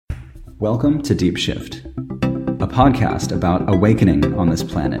Welcome to Deep Shift, a podcast about awakening on this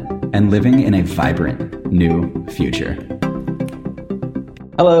planet and living in a vibrant new future.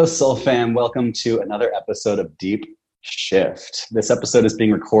 Hello, Soul Fam. Welcome to another episode of Deep Shift. This episode is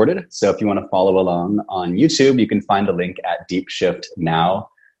being recorded, so if you want to follow along on YouTube, you can find the link at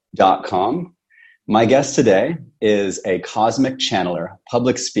deepshiftnow.com. My guest today is a cosmic channeler,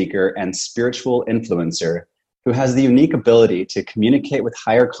 public speaker, and spiritual influencer who has the unique ability to communicate with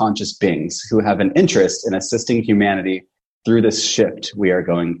higher conscious beings who have an interest in assisting humanity through this shift we are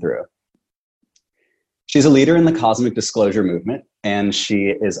going through. She's a leader in the cosmic disclosure movement, and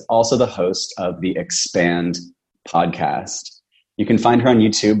she is also the host of the Expand podcast. You can find her on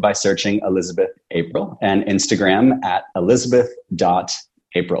YouTube by searching Elizabeth April and Instagram at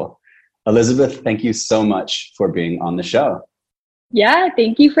elizabeth.april. Elizabeth, thank you so much for being on the show. Yeah,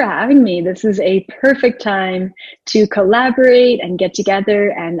 thank you for having me. This is a perfect time to collaborate and get together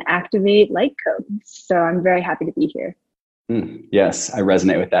and activate light codes. So I'm very happy to be here. Yes, I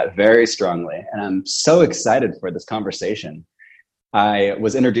resonate with that very strongly. And I'm so excited for this conversation. I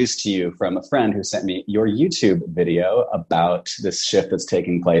was introduced to you from a friend who sent me your YouTube video about this shift that's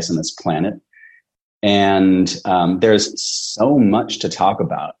taking place on this planet. And there's so much to talk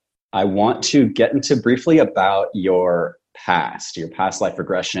about. I want to get into briefly about your past life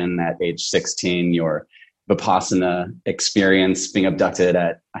regression at age 16, your Vipassana experience, being abducted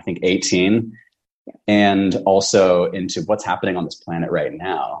at, I think, 18, and also into what's happening on this planet right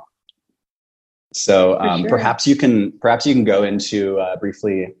now. So sure. perhaps you can go into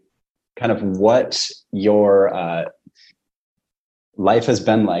briefly kind of what your life has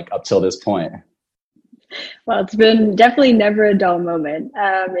been like up till this point. Well, it's been definitely never a dull moment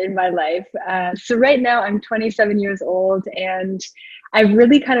in my life. So right now I'm 27 years old, and I've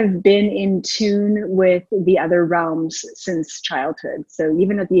really kind of been in tune with the other realms since childhood. So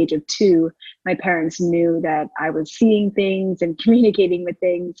even at the age of 2, my parents knew that I was seeing things and communicating with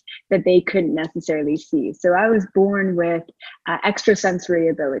things that they couldn't necessarily see. So I was born with extrasensory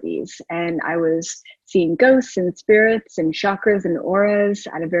abilities, and I was seeing ghosts and spirits and chakras and auras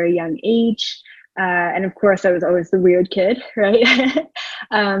at a very young age. And of course, I was always the weird kid, right?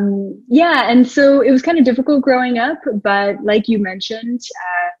 And so it was kind of difficult growing up. But like you mentioned,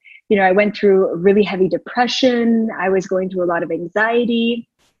 I went through a really heavy depression. I was going through a lot of anxiety.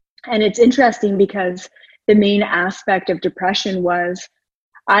 And it's interesting because the main aspect of depression was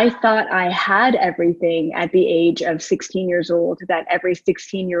I thought I had everything at the age of 16 years old that every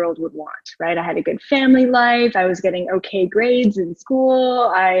 16-year-old would want, right? I had a good family life. I was getting okay grades in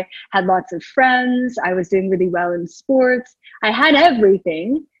school. I had lots of friends. I was doing really well in sports. I had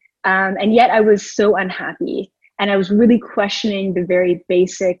everything. And yet I was so unhappy. And I was really questioning the very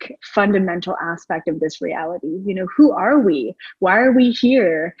basic, fundamental aspect of this reality. Who are we? Why are we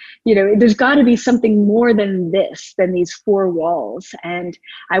here? There's got to be something more than this, than these 4 walls. And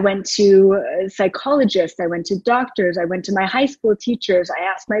I went to psychologists. I went to doctors. I went to my high school teachers. I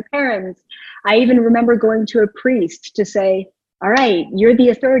asked my parents. I even remember going to a priest to say, all right, you're the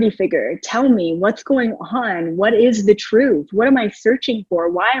authority figure. Tell me what's going on. What is the truth? What am I searching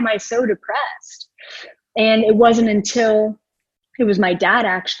for? Why am I so depressed? And it wasn't until it was my dad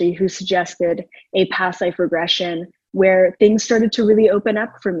actually who suggested a past life regression where things started to really open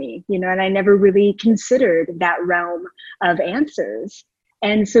up for me, and I never really considered that realm of answers.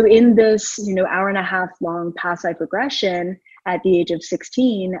 And so in this, hour and a half long past life regression at the age of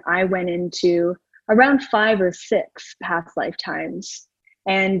 16, I went into around 5 or 6 past lifetimes.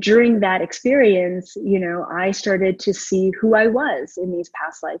 And during that experience, I started to see who I was in these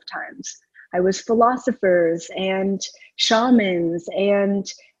past lifetimes. I was philosophers and shamans and,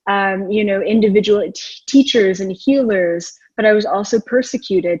 individual teachers and healers, but I was also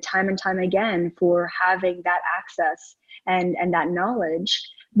persecuted time and time again for having that access and that knowledge.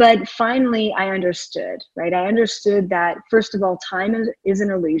 But finally, I understood, right? I understood that, first of all, time is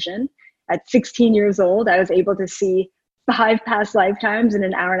an illusion. At 16 years old, I was able to see 5 past lifetimes in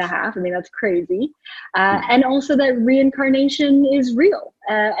an hour and a half. I mean, that's crazy. And also that reincarnation is real.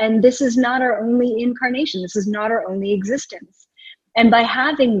 And this is not our only incarnation. This is not our only existence. And by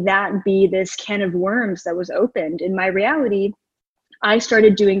having that be this can of worms that was opened in my reality, I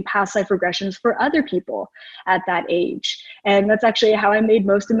started doing past life regressions for other people at that age. And that's actually how I made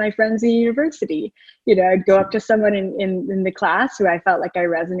most of my friends in university. I'd go up to someone in the class who I felt like I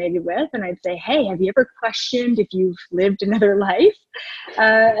resonated with, and I'd say, hey, have you ever questioned if you've lived another life?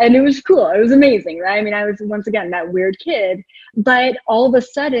 And it was cool. It was amazing, right? I mean, I was, once again, that weird kid. But all of a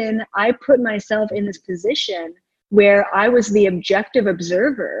sudden, I put myself in this position where I was the objective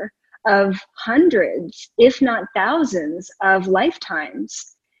observer of hundreds, if not thousands, of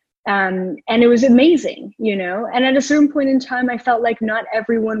lifetimes. And it was amazing, you know. And at a certain point in time, I felt like not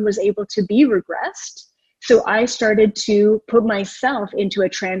everyone was able to be regressed. So I started to put myself into a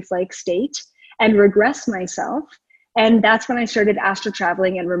trance-like state and regress myself. And that's when I started astral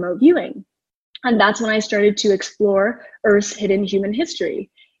traveling and remote viewing. And that's when I started to explore Earth's hidden human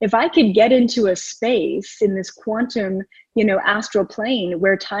history. If I could get into a space in this quantum, you know, astral plane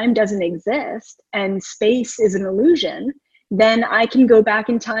where time doesn't exist and space is an illusion, then I can go back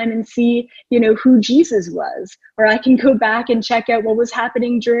in time and see, you know, who Jesus was, or I can go back and check out what was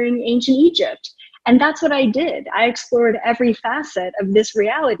happening during ancient Egypt. And that's what I did. I explored every facet of this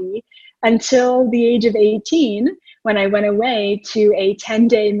reality until the age of 18, when I went away to a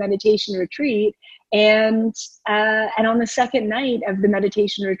 10-day meditation retreat. And on the second night of the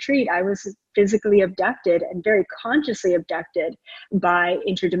meditation retreat, I was physically abducted and very consciously abducted by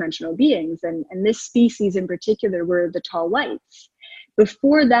interdimensional beings. And this species in particular were the tall whites.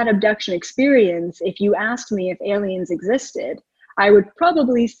 Before that abduction experience, if you asked me if aliens existed, I would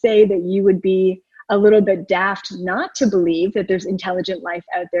probably say that you would be a little bit daft not to believe that there's intelligent life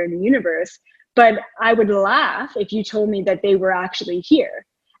out there in the universe. But I would laugh if you told me that they were actually here.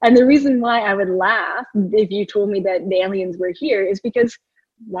 And the reason why I would laugh if you told me that the aliens were here is because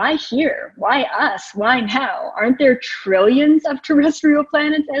why here? Why us? Why now? Aren't there trillions of terrestrial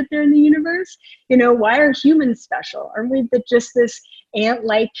planets out there in the universe? You know, why are humans special? Aren't we just this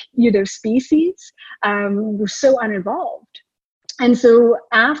ant-like, you know, species? We're so unevolved. And so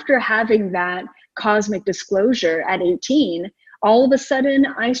after having that cosmic disclosure at 18, all of a sudden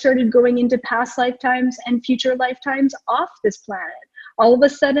I started going into past lifetimes and future lifetimes off this planet. All of a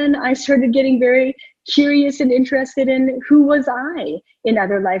sudden I started getting very curious and interested in who was I in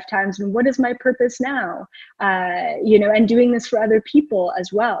other lifetimes and what is my purpose now, you know, and doing this for other people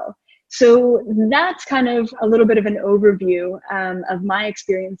as well. So that's kind of a little bit of an overview of my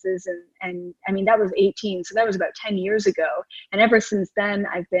experiences. And I mean, that was 18, so that was about 10 years ago. And ever since then,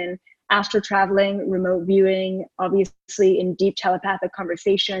 I've been astral traveling, remote viewing, obviously in deep telepathic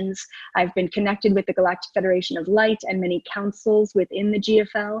conversations. I've been connected with the Galactic Federation of Light and many councils within the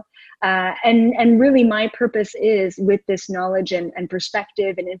GFL. And really my purpose is, with this knowledge and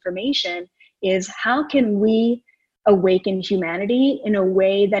perspective and information, is how can we awaken humanity in a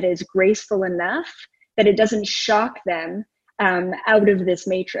way that is graceful enough that it doesn't shock them out of this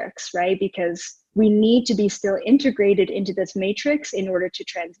matrix, right? Because we need to be still integrated into this matrix in order to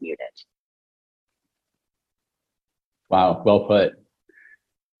transmute it. Wow, well put.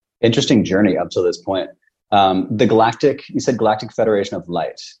 Interesting journey up to this point. The Galactic, you said Galactic Federation of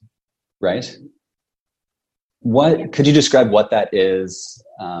Light, right? What could you describe what that is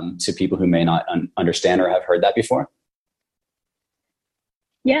to people who may not understand or have heard that before?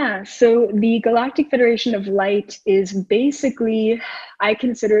 Yeah, so the Galactic Federation of Light is basically, I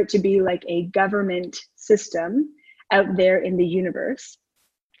consider it to be like a government system out there in the universe.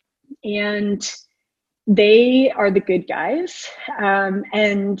 And they are the good guys.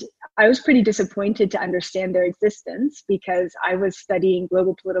 And I was pretty disappointed to understand their existence because I was studying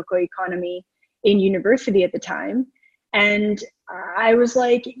global political economy in university at the time. And I was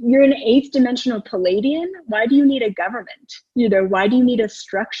like, you're an 8th dimensional Palladian. Why do you need a government? You know, why do you need a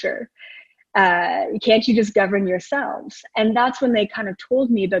structure? Can't you just govern yourselves? And that's when they kind of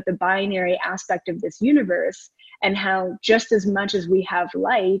told me about the binary aspect of this universe and how just as much as we have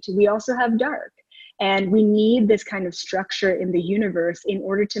light, we also have dark. And we need this kind of structure in the universe in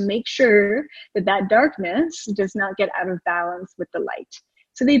order to make sure that that darkness does not get out of balance with the light.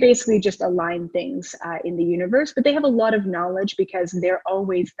 So they basically just align things in the universe, but they have a lot of knowledge because they're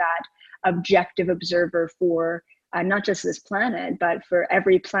always that objective observer for not just this planet, but for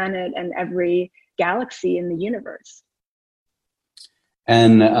every planet and every galaxy in the universe.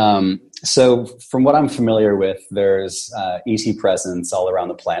 And so from what I'm familiar with, there's ET presence all around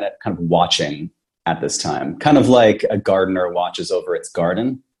the planet, kind of watching at this time, kind of like a gardener watches over its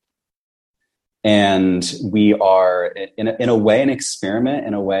garden. And we are, in a way, an experiment,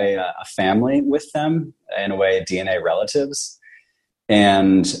 in a way, a family with them, in a way, DNA relatives.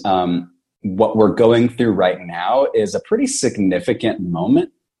 And what we're going through right now is a pretty significant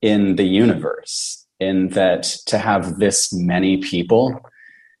moment in the universe, in that to have this many people,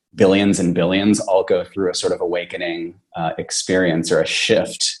 billions and billions, all go through a sort of awakening experience or a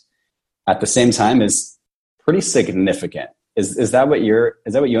shift at the same time is pretty significant. Is that what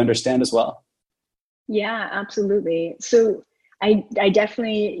you understand as well? Yeah, absolutely. So I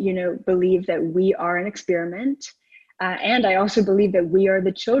definitely, you know, believe that we are an experiment. And I also believe that we are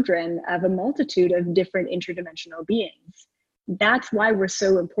the children of a multitude of different interdimensional beings. That's why we're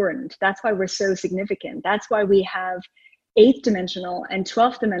so important. That's why we're so significant. That's why we have eighth dimensional and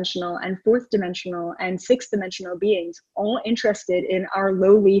 12th dimensional and fourth dimensional and sixth dimensional beings, all interested in our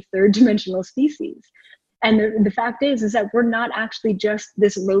lowly third dimensional species. And the fact is that we're not actually just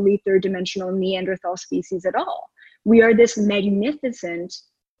this lowly third dimensional Neanderthal species at all. We are this magnificent,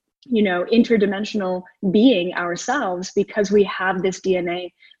 interdimensional being ourselves, because we have this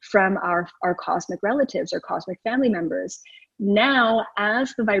DNA from our cosmic relatives or cosmic family members. Now,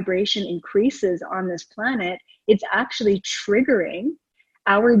 as the vibration increases on this planet, it's actually triggering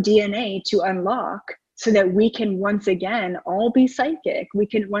our DNA to unlock, so that we can once again all be psychic. We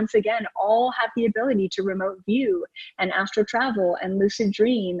can once again all have the ability to remote view and astral travel and lucid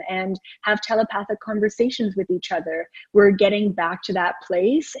dream and have telepathic conversations with each other. We're getting back to that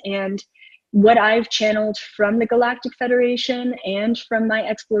place. And what I've channeled from the Galactic Federation and from my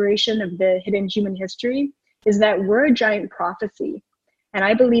exploration of the hidden human history is that we're a giant prophecy. And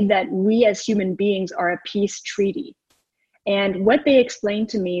I believe that we as human beings are a peace treaty. And what they explained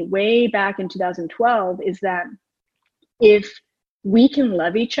to me way back in 2012 is that if we can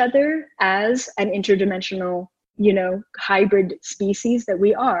love each other as an interdimensional, hybrid species that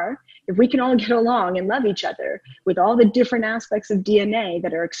we are, if we can all get along and love each other with all the different aspects of DNA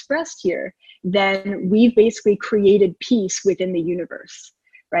that are expressed here, then we've basically created peace within the universe.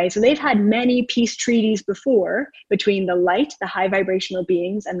 Right? So they've had many peace treaties before between the light, the high vibrational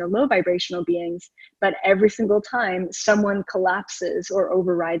beings, and the low vibrational beings. But every single time someone collapses or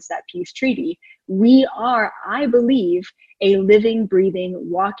overrides that peace treaty, we are, I believe, a living, breathing,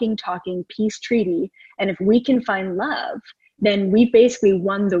 walking, talking peace treaty. And if we can find love, then we've basically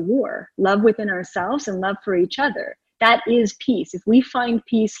won the war. Love within ourselves and love for each other. That is peace. If we find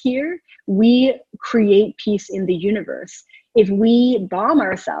peace here, we create peace in the universe. If we bomb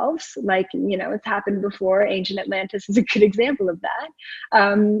ourselves, like, it's happened before, ancient Atlantis is a good example of that,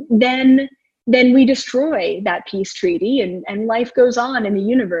 then we destroy that peace treaty, and life goes on in the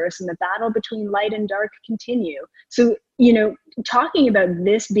universe, and the battle between light and dark continue. So, talking about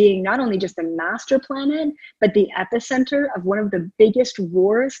this being not only just a master planet, but the epicenter of one of the biggest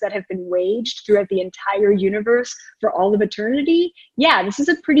wars that have been waged throughout the entire universe for all of eternity. Yeah, this is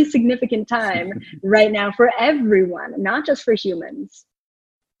a pretty significant time right now for everyone, not just for humans.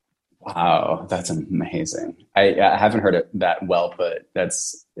 Wow, that's amazing. I haven't heard that well put.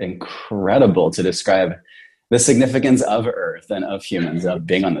 That's incredible to describe the significance of Earth and of humans, of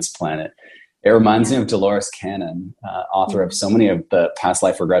being on this planet. It reminds me of Dolores Cannon, author of so many of the past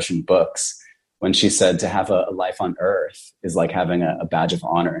life regression books, when she said to have a life on Earth is like having a badge of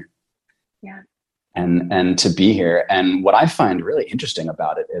honor. Yeah. And to be here. And what I find really interesting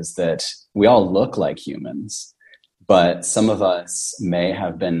about it is that we all look like humans, but some of us may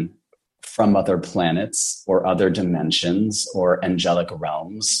have been from other planets or other dimensions or angelic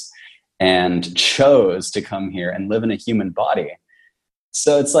realms and chose to come here and live in a human body.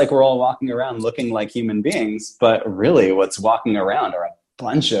 So it's like we're all walking around looking like human beings, but really what's walking around are a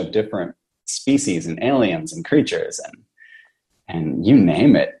bunch of different species and aliens and creatures and you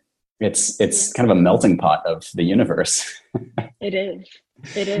name it. It's kind of a melting pot of the universe. It is.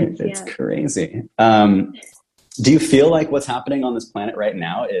 It's crazy. Do you feel like what's happening on this planet right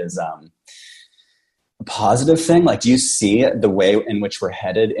now is a positive thing? Like, do you see the way in which we're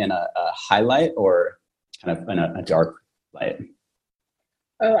headed in a highlight or kind of in a dark light?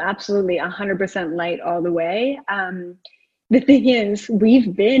 Oh, absolutely. 100% light all the way. The thing is,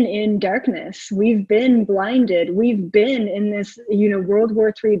 we've been in darkness. We've been blinded. We've been in this, World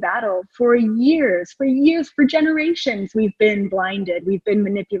War III battle for years, for generations. We've been blinded. We've been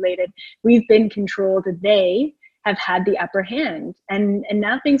manipulated. We've been controlled. They have had the upper hand, and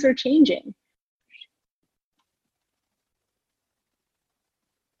now things are changing.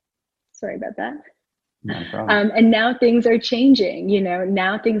 Sorry about that. No problem. And now things are changing,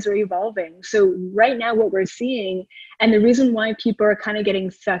 now things are evolving. So right now what we're seeing, and the reason why people are kind of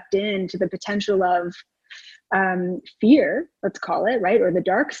getting sucked into the potential of fear, let's call it, right? Or the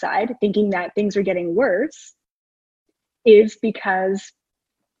dark side, thinking that things are getting worse, is because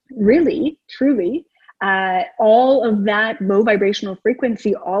really, truly, all of that low vibrational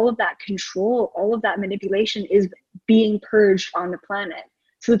frequency, all of that control, all of that manipulation is being purged on the planet.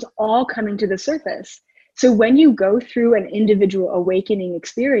 So it's all coming to the surface. So when you go through an individual awakening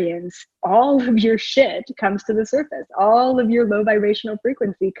experience, all of your shit comes to the surface. All of your low vibrational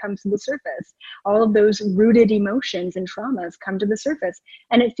frequency comes to the surface. All of those rooted emotions and traumas come to the surface.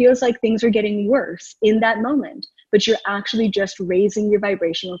 And it feels like things are getting worse in that moment, but you're actually just raising your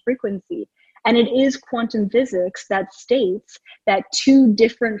vibrational frequency. And it is quantum physics that states that two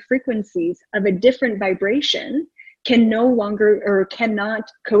different frequencies of a different vibration can no longer or cannot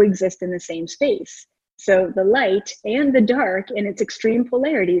coexist in the same space. So the light and the dark in its extreme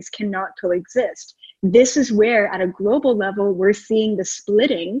polarities cannot coexist. This is where, at a global level, we're seeing the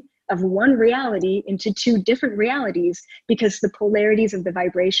splitting of one reality into two different realities because the polarities of the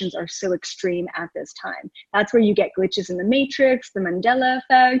vibrations are so extreme at this time. That's where you get glitches in the matrix, the Mandela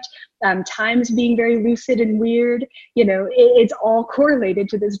effect, times being very lucid and weird. It's all correlated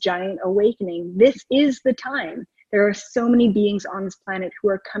to this giant awakening. This is the time. There are so many beings on this planet who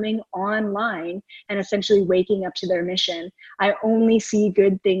are coming online and essentially waking up to their mission. I only see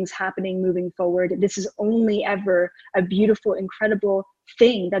good things happening moving forward. This is only ever a beautiful, incredible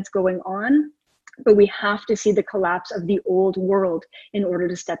thing that's going on, but we have to see the collapse of the old world in order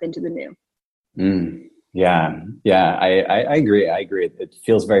to step into the new. Yeah, I agree. It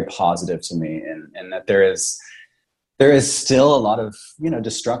feels very positive to me, and that there is still a lot of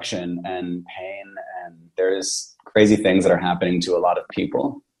destruction and pain, and there is crazy things that are happening to a lot of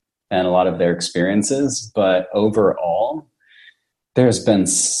people and a lot of their experiences. But overall, there's been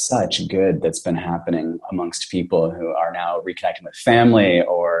such good that's been happening amongst people who are now reconnecting with family,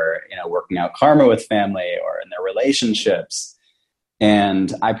 or working out karma with family, or in their relationships.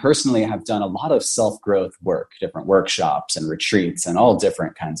 And I personally have done a lot of self-growth work, different workshops and retreats and all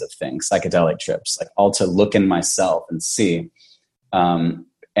different kinds of things, psychedelic trips, like all to look in myself and see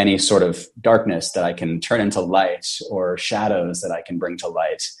any sort of darkness that I can turn into light, or shadows that I can bring to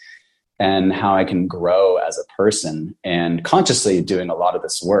light, and how I can grow as a person, and consciously doing a lot of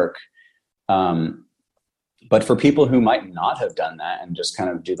this work. But for people who might not have done that and just kind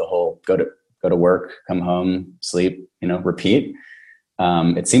of do the whole go to work, come home, sleep, repeat,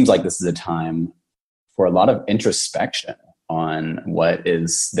 it seems like this is a time for a lot of introspection on what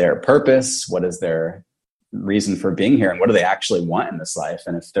is their purpose, what is their reason for being here, and what do they actually want in this life.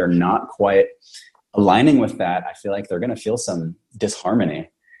 And if they're not quite aligning with that, I feel like they're going to feel some disharmony,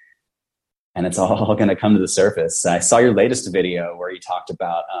 and it's all going to come to the surface. I saw your latest video where you talked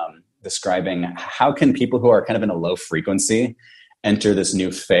about describing how can people who are kind of in a low frequency enter this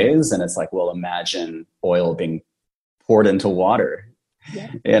new phase. And it's like, well, imagine oil being poured into water.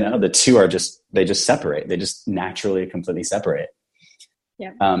 Yeah. The two are they just separate. They just naturally completely separate.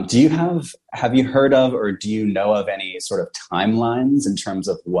 Yeah. Have you heard of, or do you know of any sort of timelines in terms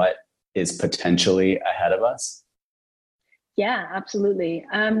of what is potentially ahead of us? Yeah, absolutely.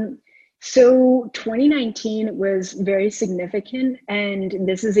 So 2019 was very significant. And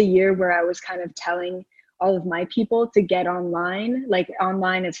this is a year where I was kind of telling all of my people to get online, like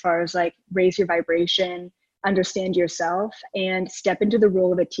online as far as like raise your vibration, understand yourself, and step into the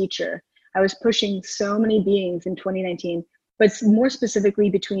role of a teacher. I was pushing so many beings in 2019, but more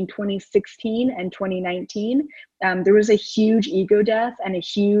specifically between 2016 and 2019, there was a huge ego death and a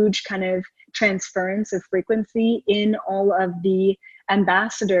huge kind of transference of frequency in all of the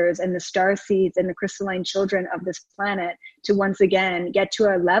ambassadors and the star seeds and the crystalline children of this planet to once again get to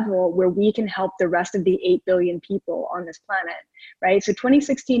a level where we can help the rest of the 8 billion people on this planet, right? So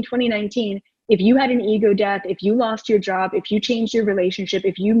 2016, 2019, if you had an ego death, if you lost your job, if you changed your relationship,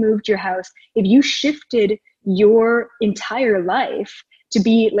 if you moved your house, if you shifted your entire life to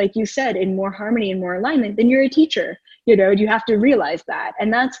be, like you said, in more harmony and more alignment, then you're a teacher. You have to realize that.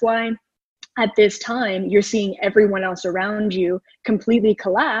 And that's why at this time, you're seeing everyone else around you completely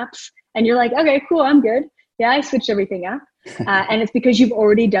collapse. And you're like, okay, cool, I'm good. Yeah, I switched everything up. And it's because you've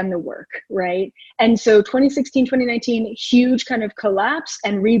already done the work, right? And so 2016, 2019, huge kind of collapse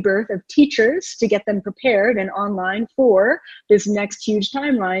and rebirth of teachers to get them prepared and online for this next huge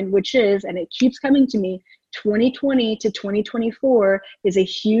timeline, which is, and it keeps coming to me, 2020 to 2024 is a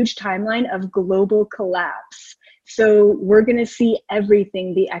huge timeline of global collapse. So we're going to see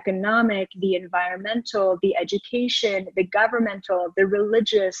everything, the economic, the environmental, the education, the governmental, the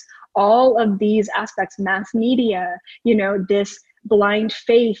religious, all of these aspects, mass media, this blind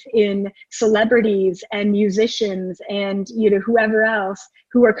faith in celebrities and musicians and, whoever else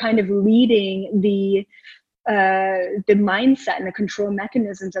who are kind of leading the mindset and the control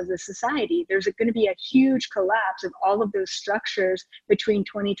mechanisms of the society. There's going to be a huge collapse of all of those structures between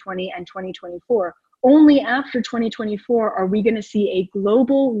 2020 and 2024. Only after 2024 are we going to see a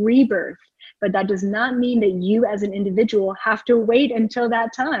global rebirth. But that does not mean that you as an individual have to wait until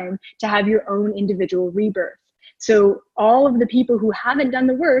that time to have your own individual rebirth. So all of the people who haven't done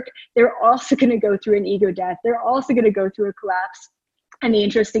the work, they're also going to go through an ego death. They're also going to go through a collapse. And the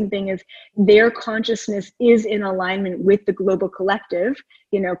interesting thing is their consciousness is in alignment with the global collective.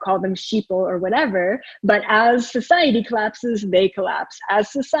 call them sheeple or whatever. But as society collapses, they collapse.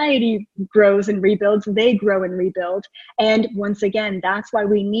 As society grows and rebuilds, they grow and rebuild. And once again, that's why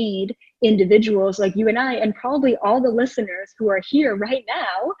we need individuals like you and I, and probably all the listeners who are here right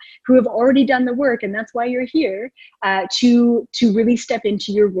now, who have already done the work, and that's why you're here, to really step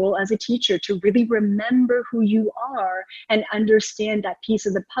into your role as a teacher, to really remember who you are and understand that piece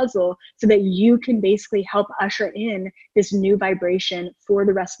of the puzzle so that you can basically help usher in this new vibration for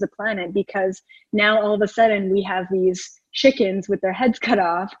the rest of the planet. Because now all of a sudden we have these chickens with their heads cut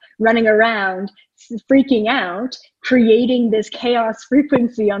off running around freaking out, creating this chaos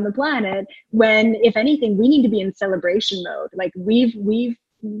frequency on the planet, when if anything we need to be in celebration mode. Like we've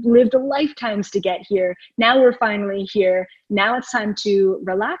lived lifetimes to get here. Now we're finally here. Now it's time to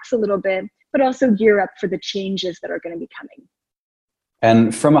relax a little bit, but also gear up for the changes that are going to be coming.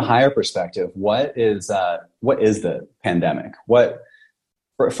 And from a higher perspective, what is the pandemic?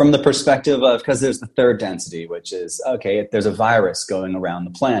 From the perspective of, because there's the third density, which is, okay, there's a virus going around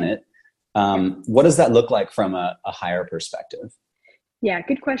the planet. What does that look like from a higher perspective? Yeah,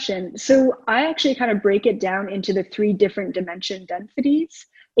 good question. So I actually kind of break it down into the 3 different dimension densities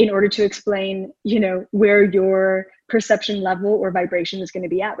in order to explain, where your perception level or vibration is going to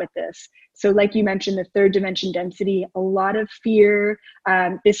be at with this. So like you mentioned, the 3rd dimension density, a lot of fear,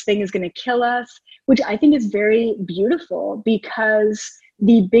 this thing is going to kill us, which I think is very beautiful, because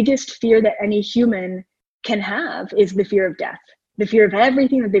the biggest fear that any human can have is the fear of death, the fear of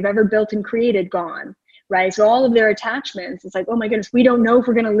everything that they've ever built and created gone, right? So all of their attachments, it's like, oh my goodness, we don't know if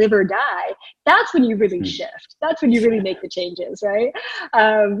we're going to live or die. That's when you really shift. That's when you really make the changes, right?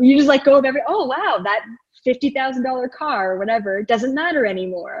 You just let go of oh wow, that $50,000 car or whatever, it doesn't matter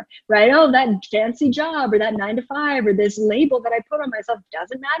anymore, right? Oh, that fancy job or that 9 to 5 or this label that I put on myself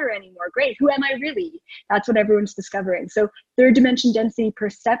doesn't matter anymore. Great. Who am I really? That's what everyone's discovering. So 3rd dimension density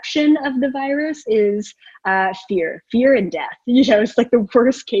perception of the virus is fear and death. It's like the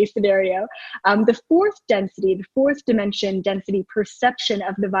worst case scenario. The 4th dimension density perception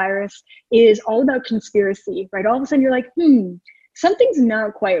of the virus is all about conspiracy, right? All of a sudden you're like, something's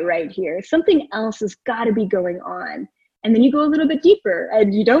not quite right here. Something else has got to be going on. And then you go a little bit deeper,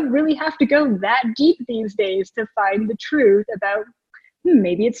 and you don't really have to go that deep these days to find the truth about,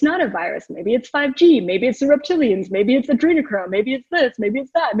 maybe it's not a virus. Maybe it's 5G. Maybe it's the reptilians. Maybe it's adrenochrome. Maybe it's this. Maybe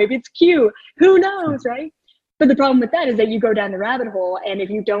it's that. Maybe it's Q. Who knows, right? But the problem with that is that you go down the rabbit hole, and if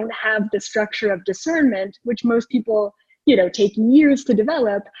you don't have the structure of discernment, which most people, take years to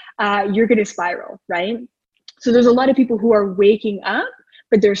develop, you're going to spiral, right? So there's a lot of people who are waking up,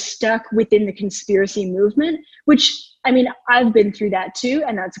 but they're stuck within the conspiracy movement, which, I've been through that too,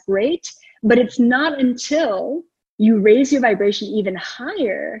 and that's great. But it's not until you raise your vibration even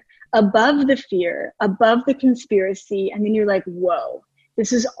higher, above the fear, above the conspiracy, and then you're like, whoa,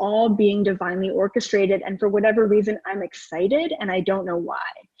 this is all being divinely orchestrated. And for whatever reason, I'm excited and I don't know why,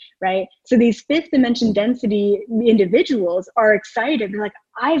 right? So these 5th dimension density individuals are excited. They're like,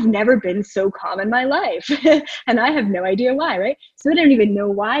 I've never been so calm in my life. And I have no idea why, right? So they don't even know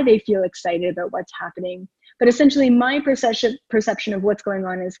why they feel excited about what's happening. But essentially my perception of what's going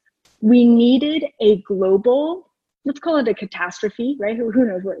on is we needed a global, let's call it a catastrophe, right? Who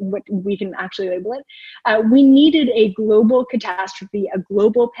knows what we can actually label it. We needed a global catastrophe, a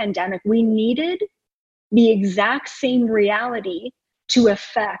global pandemic. We needed the exact same reality to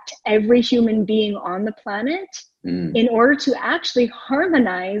affect every human being on the planet in order to actually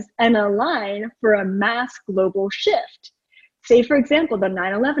harmonize and align for a mass global shift. Say, for example, the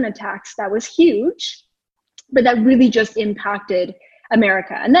 9/11 attacks, that was huge, but that really just impacted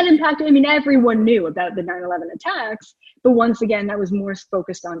America. And that impacted, everyone knew about the 9/11 attacks, but once again, that was more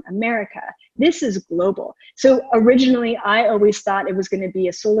focused on America. This is global. So originally, I always thought it was going to be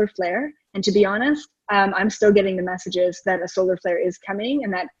a solar flare. And to be honest, I'm still getting the messages that a solar flare is coming,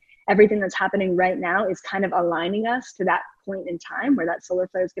 and that everything that's happening right now is kind of aligning us to that point in time where that solar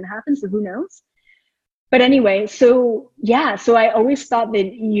flare is going to happen. So who knows? But anyway, so I always thought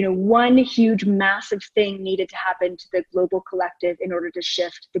that, one huge massive thing needed to happen to the global collective in order to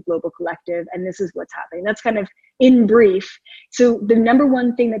shift the global collective. And this is what's happening. That's kind of in brief. So the number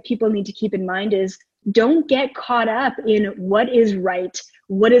one thing that people need to keep in mind is don't get caught up in what is right,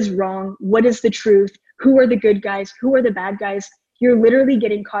 what is wrong, what is the truth, who are the good guys, who are the bad guys. You're literally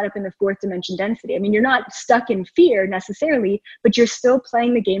getting caught up in the 4th dimension density. You're not stuck in fear necessarily, but you're still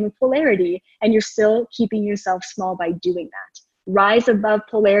playing the game of polarity, and you're still keeping yourself small by doing that. Rise above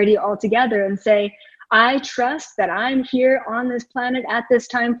polarity altogether and say, I trust that I'm here on this planet at this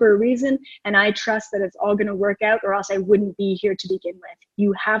time for a reason, and I trust that it's all going to work out, or else I wouldn't be here to begin with.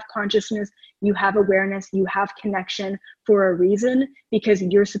 You have consciousness, you have awareness, you have connection for a reason, because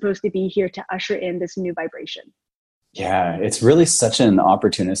you're supposed to be here to usher in this new vibration. Yeah, it's really such an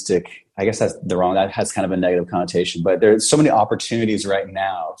opportunistic, I guess that has kind of a negative connotation, but there's so many opportunities right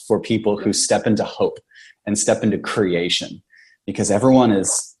now for people who step into hope and step into creation, because everyone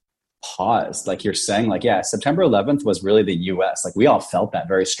is paused. Like you're saying, like, yeah, September 11th was really the US. Like we all felt that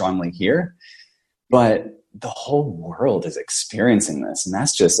very strongly here, but the whole world is experiencing this. And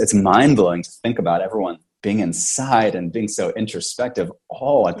that's just, it's mind blowing to think about everyone being inside and being so introspective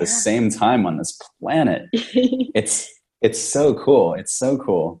all at the same time on this planet. It's so cool. It's so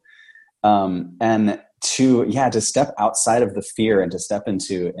cool. And to step outside of the fear and to step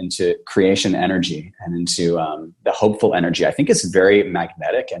into creation energy and into the hopeful energy, I think is very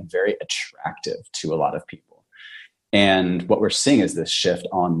magnetic and very attractive to a lot of people. And what we're seeing is this shift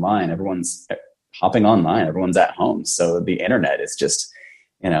online. Everyone's hopping online. Everyone's at home. So the internet is just,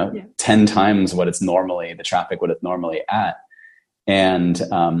 10 times what it's normally, the traffic, what it's normally at. And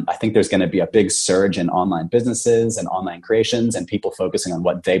I think there's going to be a big surge in online businesses and online creations and people focusing on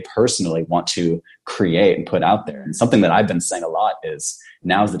what they personally want to create and put out there. And something that I've been saying a lot is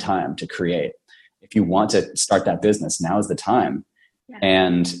now's the time to create. If you want to start that business, now is the time. Yeah.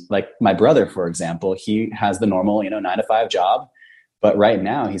 And like my brother, for example, he has the normal, 9-to-5 job, but right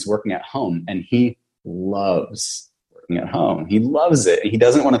now he's working at home and he loves working at home. He loves it. He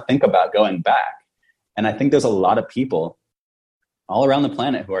doesn't want to think about going back. And I think there's a lot of people all around the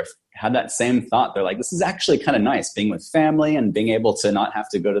planet who had that same thought. They're like, this is actually kind of nice being with family and being able to not have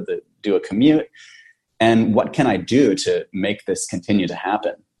to go to do a commute. And what can I do to make this continue to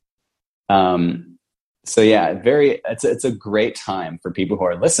happen? So yeah, it's a great time for people who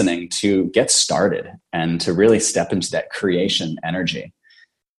are listening to get started and to really step into that creation energy.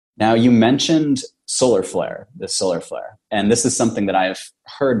 Now you mentioned the solar flare, and this is something that I've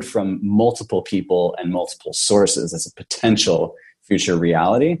heard from multiple people and multiple sources as a potential future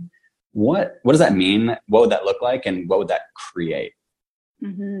reality. What does that mean? What would that look like? And what would that create?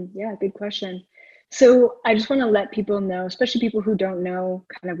 Mm-hmm. Yeah, good question. So I just want to let people know, especially people who don't know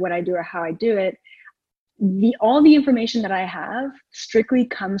kind of what I do or how I do it, all the information that I have strictly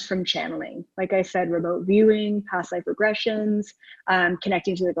comes from channeling. Like I said, remote viewing, past life regressions,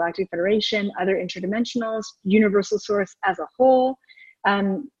 connecting to the Galactic Federation, other interdimensionals, universal source as a whole.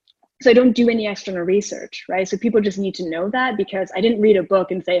 So I don't do any external research, right? So people just need to know that, because I didn't read a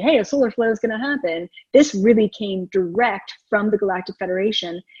book and say, hey, a solar flare is going to happen. This really came direct from the Galactic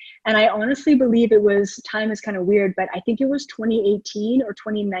Federation. And I honestly believe time is kind of weird, but I think it was 2018 or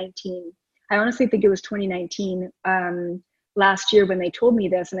 2019. I honestly think it was 2019 last year when they told me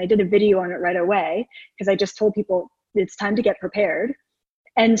this, and I did a video on it right away because I just told people it's time to get prepared.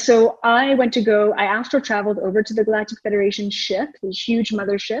 And so I astral traveled over to the Galactic Federation ship, this huge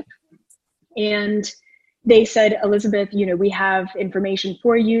mothership. And they said, Elizabeth, we have information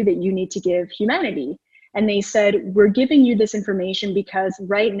for you that you need to give humanity. And they said, we're giving you this information because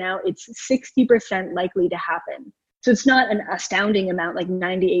right now it's 60% likely to happen. So it's not an astounding amount, like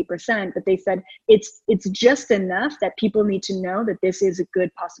 98%, but they said it's just enough that people need to know that this is a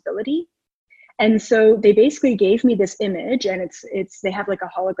good possibility. And so they basically gave me this image, and they have like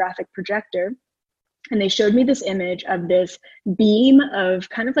a holographic projector, and they showed me this image of this beam of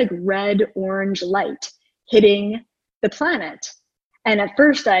kind of like red orange light hitting the planet. And at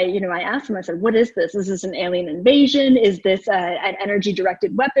first I asked them, I said, what is this? Is this an alien invasion? Is this an energy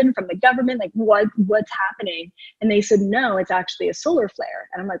directed weapon from the government? Like what's happening? And they said, no, it's actually a solar flare.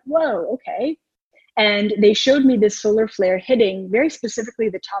 And I'm like, whoa, okay. And they showed me this solar flare hitting very specifically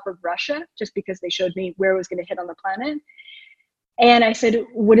the top of Russia, just because they showed me where it was going to hit on the planet. And I said,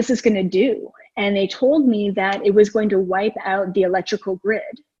 what is this going to do? And they told me that it was going to wipe out the electrical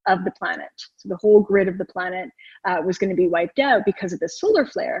grid of the planet. So the whole grid of the planet was going to be wiped out because of this solar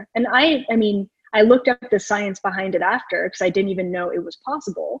flare. And I looked up the science behind it after, because I didn't even know it was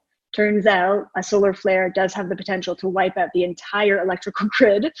possible. Turns out a solar flare does have the potential to wipe out the entire electrical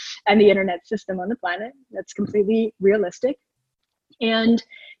grid and the internet system on the planet. That's completely realistic. And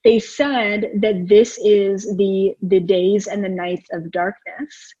they said that this is the days and the nights of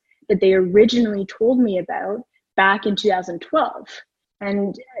darkness that they originally told me about back in 2012.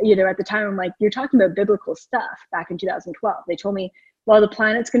 And, at the time, I'm like, you're talking about biblical stuff back in 2012. They told me, well, the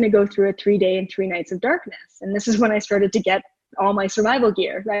planet's going to go through a 3-day and 3 nights of darkness. And this is when I started to get all my survival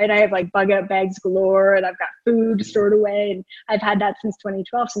gear, right? I have like bug out bags galore, and I've got food stored away. And I've had that since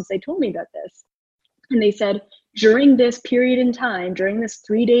 2012, since they told me about this. And they said, during this period in time, during this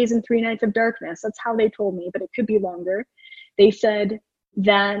 3 days and 3 nights of darkness, that's how they told me, but it could be longer. They said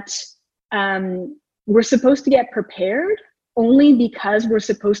that we're supposed to get prepared only because we're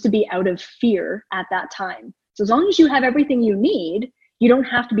supposed to be out of fear at that time. So as long as you have everything you need, you don't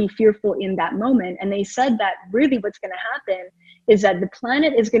have to be fearful in that moment. And they said that really what's going to happen is that the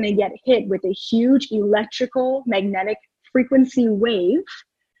planet is going to get hit with a huge electrical magnetic frequency wave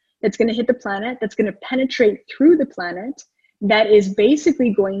that's going to hit the planet, that's going to penetrate through the planet, that is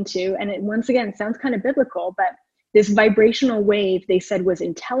basically going to, and it once again sounds kind of biblical, but this vibrational wave, they said, was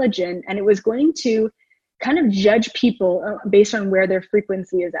intelligent, and it was going to kind of judge people based on where their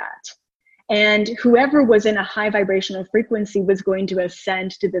frequency is at. And whoever was in a high vibrational frequency was going to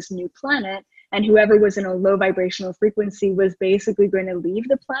ascend to this new planet, and whoever was in a low vibrational frequency was basically going to leave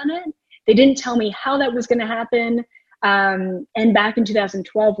the planet. They didn't tell me how that was going to happen. And back in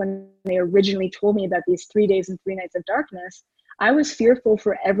 2012, when they originally told me about these 3 days and 3 nights of darkness, I was fearful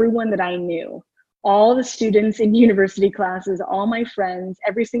for everyone that I knew. All the students in university classes, all my friends,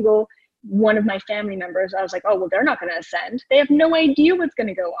 every single one of my family members. I was like, oh, well, they're not going to ascend. They have no idea what's going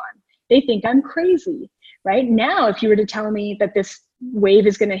to go on. They think I'm crazy, right? Now, if you were to tell me that this wave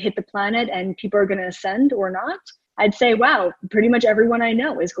is going to hit the planet and people are going to ascend or not, I'd say, wow, pretty much everyone I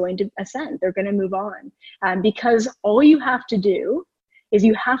know is going to ascend. They're going to move on. Because all you have to do is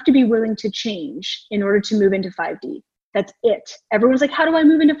you have to be willing to change in order to move into 5D. That's it. Everyone's like, how do I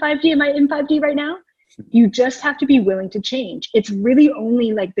move into 5D? Am I in 5D right now? You just have to be willing to change. It's really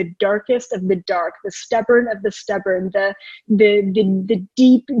only like the darkest of the dark, the stubborn of the stubborn, the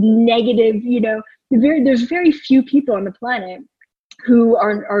deep negative, there's very few people on the planet who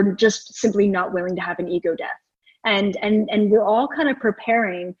are just simply not willing to have an ego death. And we're all kind of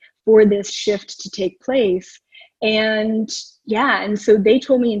preparing for this shift to take place. And so they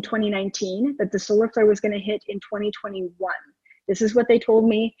told me in 2019 that the solar flare was going to hit in 2021. This is what they told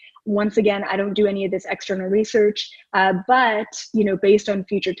me. Once again, I don't do any of this external research, but based on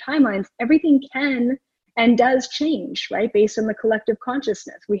future timelines, everything can and does change, right? Based on the collective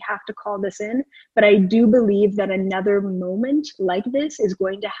consciousness. We have to call this in. But I do believe that another moment like this is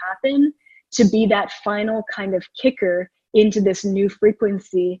going to happen to be that final kind of kicker into this new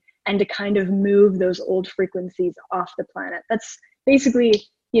frequency and to kind of move those old frequencies off the planet. That's basically,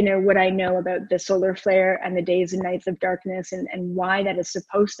 what I know about the solar flare and the days and nights of darkness and why that is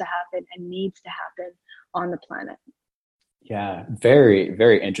supposed to happen and needs to happen on the planet. Yeah, very,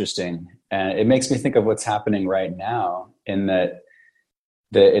 very interesting. And it makes me think of what's happening right now in that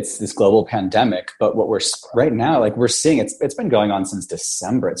it's this global pandemic, but what we're right now, like we're seeing, it's been going on since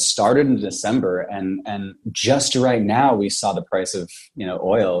December. It started in December, and just right now we saw the price of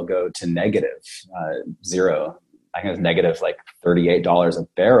oil go to negative zero. I think it was negative like $38 a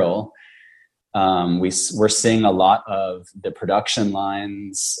barrel. We're seeing a lot of the production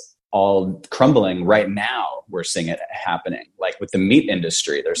lines all crumbling right now. We're seeing it happening, like with the meat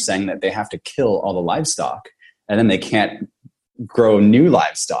industry. They're saying that they have to kill all the livestock, and then they can't grow new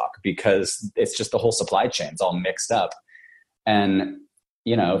livestock because it's just the whole supply chain's all mixed up. And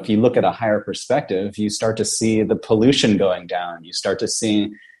if you look at a higher perspective, you start to see the pollution going down. You start to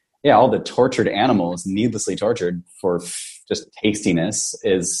see all the tortured animals, needlessly tortured for just tastiness,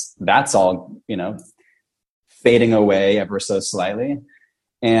 that's all fading away ever so slightly.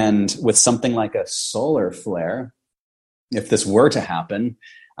 And with something like a solar flare, if this were to happen,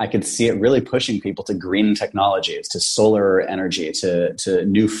 I could see it really pushing people to green technologies, to solar energy, to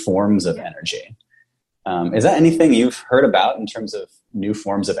new forms of energy. Is that anything you've heard about in terms of new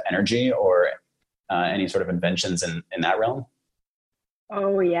forms of energy or any sort of inventions in that realm?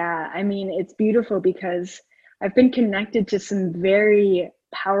 Oh, yeah. I mean, it's beautiful because I've been connected to some very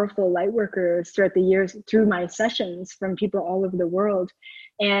powerful light workers throughout the years through my sessions from people all over the world.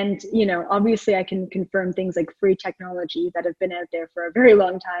 And, obviously I can confirm things like free technology that have been out there for a very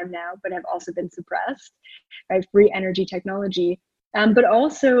long time now, but have also been suppressed, right? Free energy technology. But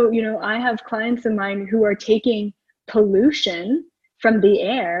also, I have clients of mine who are taking pollution from the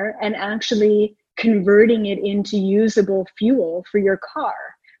air and actually converting it into usable fuel for your car,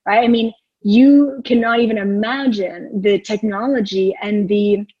 right? I mean, you cannot even imagine the technology and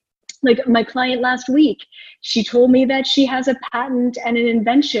like my client last week, she told me that she has a patent and an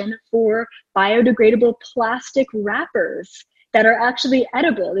invention for biodegradable plastic wrappers that are actually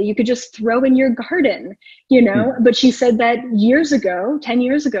edible, that you could just throw in your garden, But she said that 10 years ago,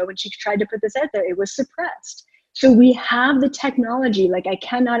 when she tried to put this out there, it was suppressed. So we have the technology, like I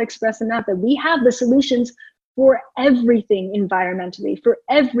cannot express enough that we have the solutions for everything environmentally, for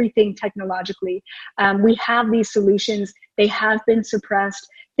everything technologically. We have these solutions. They have been suppressed.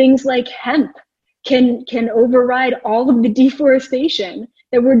 Things like hemp, can override all of the deforestation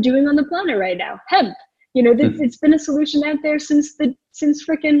that we're doing on the planet right now. Hemp, it's been a solution out there since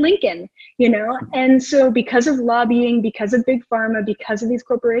frickin' Lincoln, and so because of lobbying, because of big pharma, because of these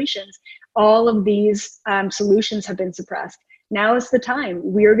corporations, all of these solutions have been suppressed. Now is the time.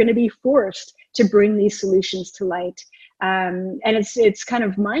 We are going to be forced to bring these solutions to light. And it's kind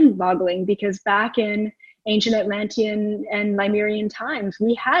of mind-boggling, because back in ancient Atlantean and Lemurian times,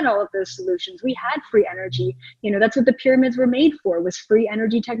 we had all of those solutions. We had free energy. That's what the pyramids were made for, was free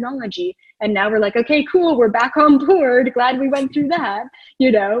energy technology. And now we're like, okay, cool, we're back on board. Glad we went through that,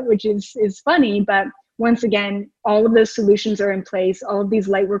 which is funny. But once again, all of those solutions are in place. All of these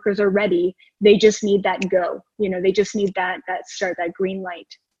light workers are ready. They just need that go. They just need that start, that green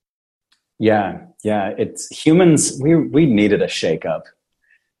light. Yeah. It's humans. We needed a shakeup.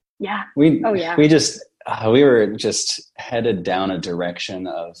 Yeah. We were just headed down a direction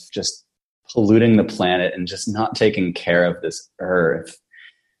of just polluting the planet and just not taking care of this earth.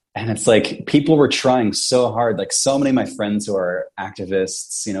 And it's like people were trying so hard, like so many of my friends who are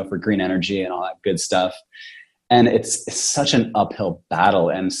activists, for green energy and all that good stuff. And it's such an uphill battle.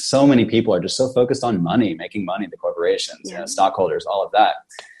 And so many people are just so focused on money, making money, the corporations, stockholders, all of that.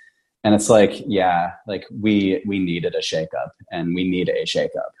 And it's like, we needed a shakeup, and we need a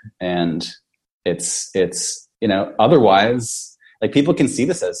shakeup. And it's otherwise, like, people can see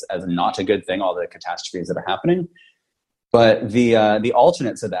this as not a good thing, all the catastrophes that are happening. But the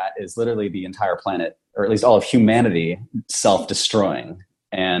alternate to that is literally the entire planet, or at least all of humanity, self-destroying.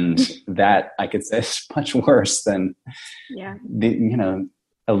 And that, I could say, is much worse than a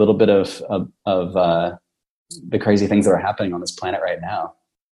little bit of the crazy things that are happening on this planet right now.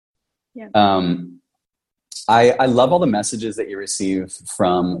 Yeah. I love all the messages that you receive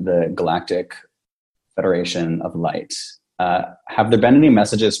from the Galactic Federation of Light. Have there been any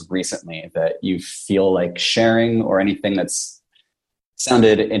messages recently that you feel like sharing, or anything that's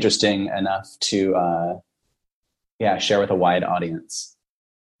sounded interesting enough to share with a wide audience?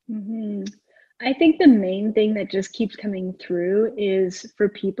 Mm-hmm. I think the main thing that just keeps coming through is for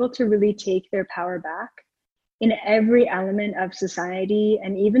people to really take their power back in every element of society,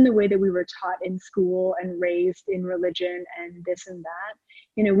 and even the way that we were taught in school and raised in religion and this and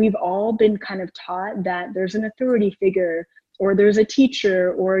that. We've all been kind of taught that there's an authority figure, or there's a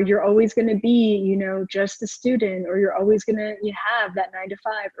teacher, or you're always going to be, just a student, or you're always going to have that 9 to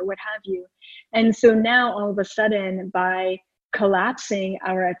 5 or what have you. And so now all of a sudden, by collapsing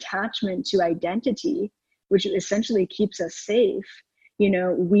our attachment to identity, which essentially keeps us safe,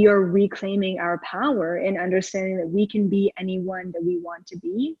 we are reclaiming our power and understanding that we can be anyone that we want to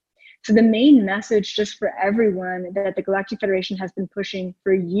be. So the main message, just for everyone, that the Galactic Federation has been pushing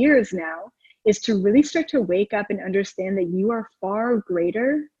for years now, is to really start to wake up and understand that you are far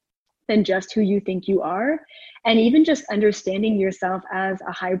greater than just who you think you are. And even just understanding yourself as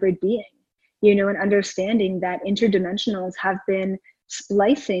a hybrid being, and understanding that interdimensionals have been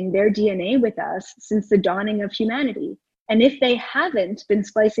splicing their DNA with us since the dawning of humanity. And if they haven't been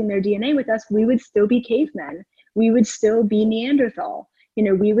splicing their DNA with us, we would still be cavemen. We would still be Neanderthal.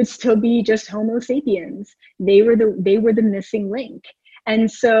 We would still be just Homo sapiens. They were the missing link. And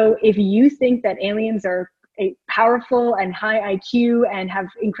so if you think that aliens are powerful and high IQ and have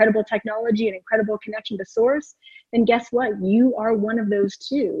incredible technology and incredible connection to source, then guess what? You are one of those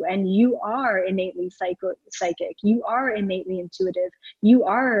too. And you are innately psychic. You are innately intuitive. You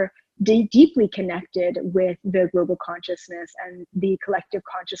are deeply connected with the global consciousness and the collective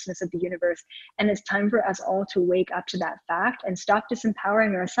consciousness of the universe. And it's time for us all to wake up to that fact and stop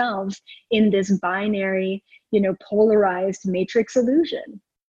disempowering ourselves in this binary, polarized matrix illusion.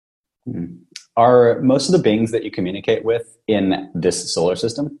 Are most of the beings that you communicate with in this solar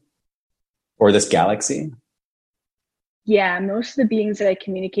system or this galaxy? Yeah, most of the beings that I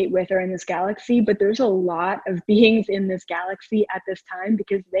communicate with are in this galaxy, but there's a lot of beings in this galaxy at this time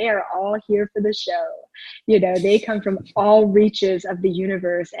because they are all here for the show. They come from all reaches of the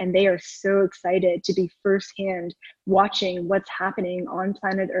universe, and they are so excited to be firsthand watching what's happening on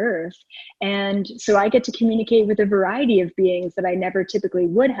planet Earth. And so I get to communicate with a variety of beings that I never typically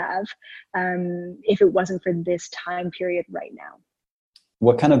would have if it wasn't for this time period right now.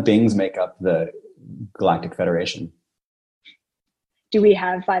 What kind of beings make up the Galactic Federation? Do we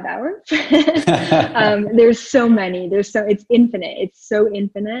have 5 hours? There's so many. It's infinite. It's so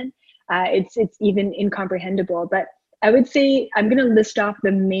infinite. It's even incomprehensible. But I would say I'm going to list off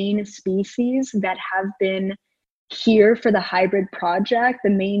the main species that have been here for the hybrid project, the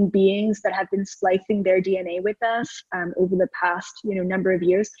main beings that have been splicing their DNA with us over the past, number of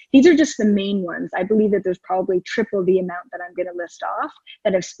years. These are just the main ones. I believe that there's probably triple the amount that I'm going to list off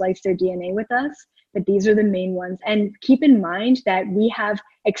that have spliced their DNA with us, but these are the main ones. And keep in mind that we have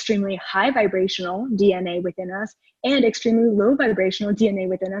extremely high vibrational DNA within us and extremely low vibrational DNA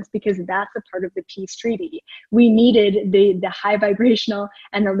within us, because that's a part of the peace treaty. We needed the high vibrational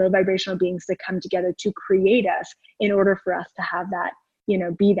and the low vibrational beings to come together to create us in order for us to have that,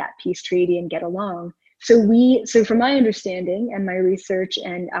 be that peace treaty and get along. So from my understanding and my research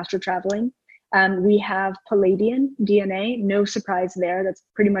and astro traveling, we have Palladian DNA, no surprise there. That's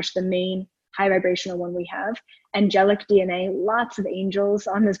pretty much the main high vibrational one we have. Angelic DNA, lots of angels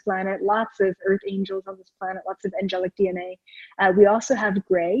on this planet, lots of earth angels on this planet, lots of angelic DNA. We also have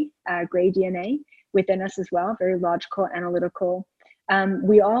gray DNA within us as well, very logical, analytical.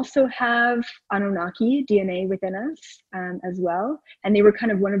 We also have Anunnaki DNA within us as well. And they were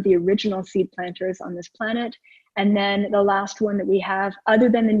kind of one of the original seed planters on this planet. And then the last one that we have, other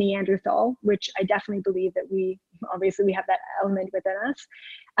than the Neanderthal, which I definitely believe that we have that element within us.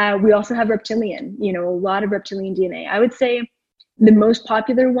 We also have reptilian, a lot of reptilian DNA. I would say the most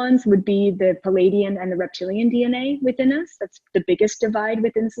popular ones would be the Palladian and the reptilian DNA within us. That's the biggest divide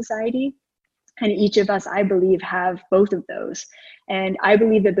within society. And each of us, I believe, have both of those. And I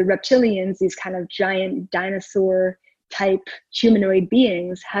believe that the reptilians, these kind of giant dinosaur type humanoid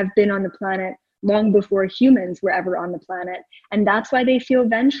beings, have been on the planet long before humans were ever on the planet. And that's why they feel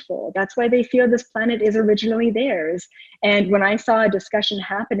vengeful. That's why they feel this planet is originally theirs. And when I saw a discussion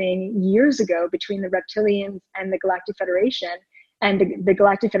happening years ago between the reptilians and the Galactic Federation, and the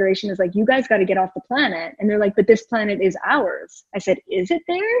Galactic Federation is like, you guys got to get off the planet. And they're like, but this planet is ours. I said, is it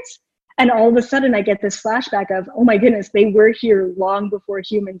theirs? And all of a sudden I get this flashback of, oh my goodness, they were here long before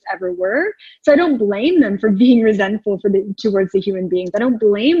humans ever were. So I don't blame them for being resentful towards the human beings. I don't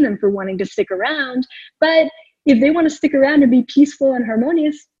blame them for wanting to stick around. But if they want to stick around and be peaceful and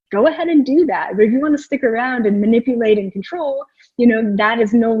harmonious, go ahead and do that. But if you want to stick around and manipulate and control, that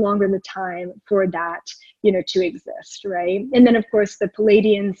is no longer the time for that, to exist, right? And then of course the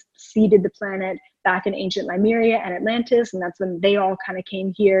Palladians seeded the planet back in ancient Lemuria and Atlantis, and that's when they all kind of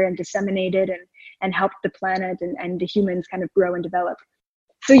came here and disseminated and helped the planet and the humans kind of grow and develop.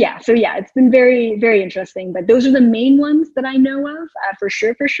 So yeah, it's been very, very interesting. But those are the main ones that I know of, for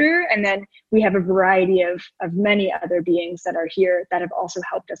sure. And then we have a variety of many other beings that are here that have also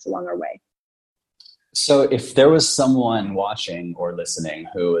helped us along our way. So if there was someone watching or listening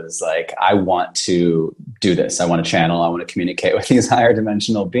who is like, I want to do this, I want to channel, I want to communicate with these higher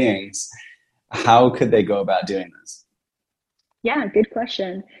dimensional beings, how could they go about doing this? Yeah, good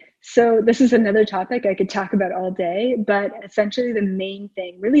question. So this is another topic I could talk about all day, but essentially the main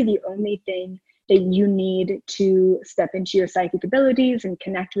thing, really the only thing that you need to step into your psychic abilities and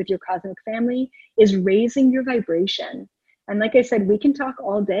connect with your cosmic family is raising your vibration. And like I said, we can talk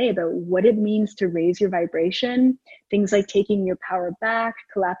all day about what it means to raise your vibration, things like taking your power back,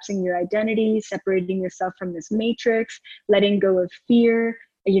 collapsing your identity, separating yourself from this matrix, letting go of fear,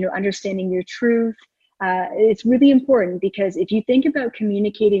 understanding your truth. It's really important because if you think about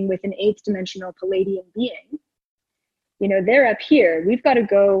communicating with an 8th dimensional Palladian being, they're up here. They've got to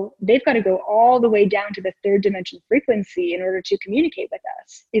go all the way down to the 3rd dimension frequency in order to communicate with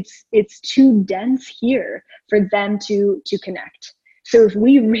us. It's too dense here for them to connect. So if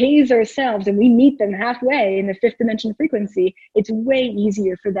we raise ourselves and we meet them halfway in the 5th dimension frequency, it's way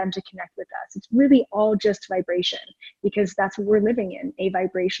easier for them to connect with us. It's really all just vibration, because that's what we're living in, a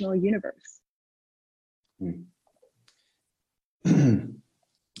vibrational universe.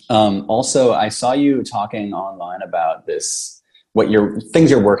 Also, I saw you talking online about this, things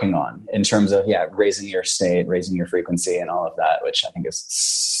you're working on in terms of, raising your state, raising your frequency and all of that, which I think is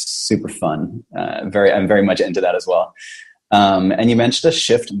super fun. I'm very much into that as well. And you mentioned a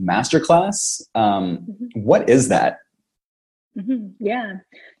shift masterclass. What is that? Yeah.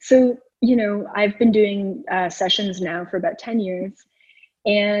 So, I've been doing sessions now for about 10 years,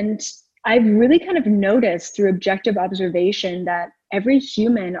 and I've really kind of noticed through objective observation that every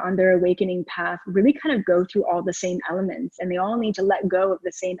human on their awakening path really kind of go through all the same elements, and they all need to let go of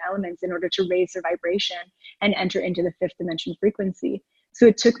the same elements in order to raise their vibration and enter into the 5th dimension frequency. So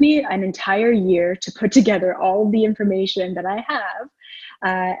it took me an entire year to put together all the information that I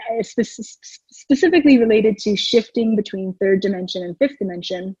have, specifically related to shifting between 3rd dimension and 5th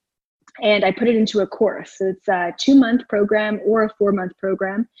dimension. And I put it into a course. So it's a 2-month program or a 4-month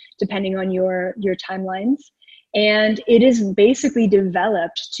program, depending on your timelines. And it is basically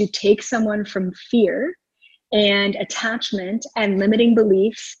developed to take someone from fear and attachment and limiting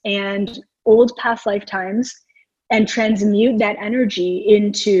beliefs and old past lifetimes and transmute that energy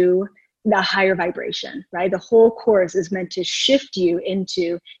into the higher vibration, right? The whole course is meant to shift you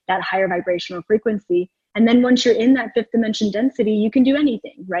into that higher vibrational frequency. And then once you're in that fifth dimension density, you can do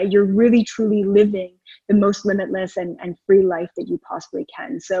anything, right? You're really, truly living the most limitless and free life that you possibly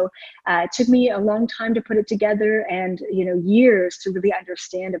can. So it took me a long time to put it together and, years to really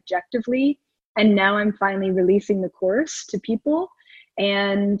understand objectively. And now I'm finally releasing the course to people.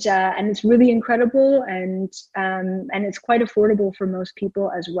 And it's really incredible, and it's quite affordable for most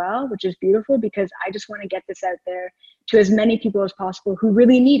people as well, which is beautiful, because I just want to get this out there to as many people as possible who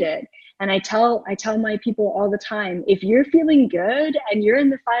really need it. And I tell my people all the time, if you're feeling good and you're in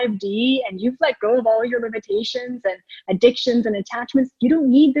the 5D and you've let go of all your limitations and addictions and attachments, you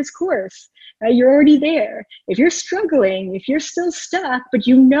don't need this course. Right? You're already there. If you're struggling, if you're still stuck, but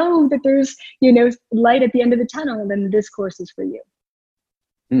you know that there's light at the end of the tunnel, then this course is for you.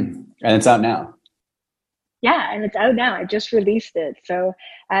 And it's out now. Yeah, and it's out now. I just released it. So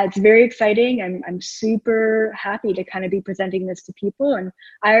it's very exciting. I'm super happy to kind of be presenting this to people. And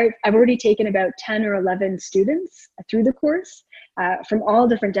I've already taken about 10 or 11 students through the course from all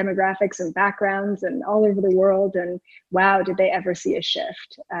different demographics and backgrounds and all over the world. And wow, did they ever see a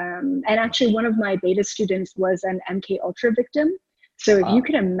shift. And actually one of my beta students was an MK Ultra victim. So if you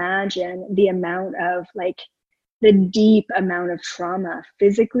can imagine the amount of the deep amount of trauma,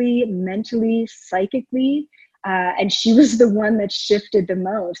 physically, mentally, psychically. And she was the one that shifted the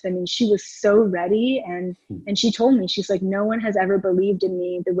most. I mean, she was so ready. And she told me, she's like, no one has ever believed in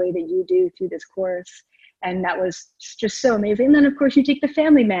me the way that you do through this course. And that was just so amazing. And then of course you take the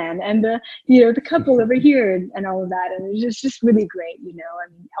family man and the couple over here and all of that. And it's just really great. I mean,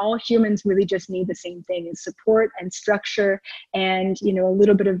 all humans really just need the same thing, is support and structure and, a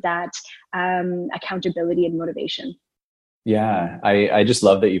little bit of that accountability and motivation. Yeah, I just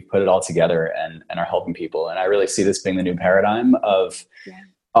love that you've put it all together and are helping people. And I really see this being the new paradigm of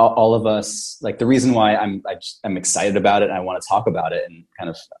all of us. Like, the reason why I'm excited about it and I want to talk about it and kind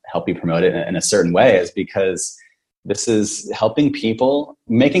of help you promote it in a certain way is because this is helping people.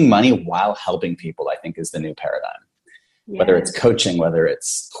 Making money while helping people, I think, is the new paradigm. Yeah. Whether it's coaching, whether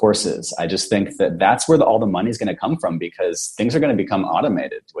it's courses, I just think that that's where all the money is going to come from, because things are going to become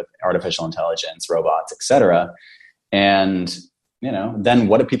automated with artificial intelligence, robots, etc. And, then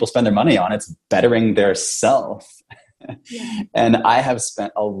what do people spend their money on? It's bettering their self. Yeah. And I have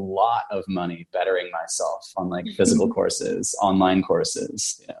spent a lot of money bettering myself on physical courses, online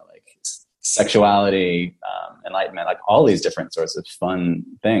courses, sexuality, enlightenment, all these different sorts of fun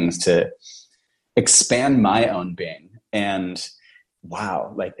things to expand my own being. And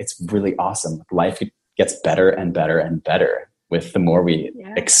wow, it's really awesome. Life gets better and better and better with the more we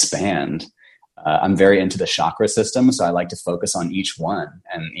expand. I'm very into the chakra system, so I like to focus on each one,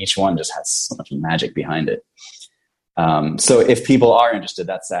 and each one just has so much magic behind it. So if people are interested,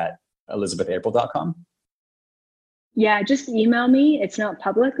 that's at elizabethapril.com. Yeah, just email me. It's not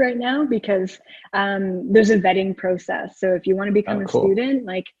public right now because there's a vetting process. So if you want to become a student,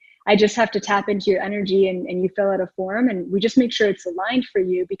 I just have to tap into your energy and you fill out a form, and we just make sure it's aligned for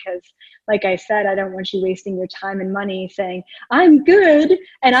you, because like I said, I don't want you wasting your time and money saying, I'm good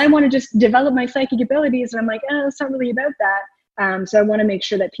and I want to just develop my psychic abilities. And I'm like, it's not really about that. So I want to make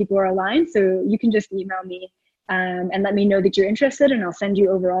sure that people are aligned. So you can just email me and let me know that you're interested, and I'll send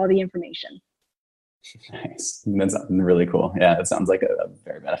you over all the information. Nice. That's really cool. Yeah, it sounds like a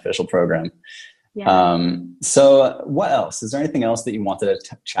very beneficial program. Yeah. So what else? Is there anything else that you wanted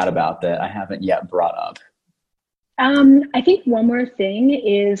to chat about that I haven't yet brought up? I think one more thing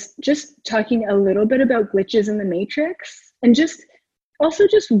is just talking a little bit about glitches in the matrix, and just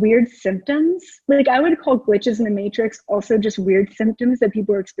weird symptoms. I would call glitches in the matrix also just weird symptoms that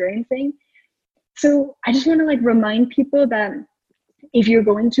people are experiencing. So I just want to remind people that if you're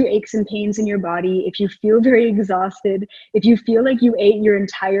going through aches and pains in your body, if you feel very exhausted, if you feel like you ate your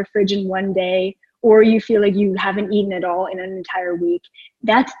entire fridge in one day, or you feel like you haven't eaten at all in an entire week,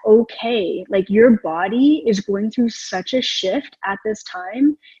 that's okay. Your body is going through such a shift at this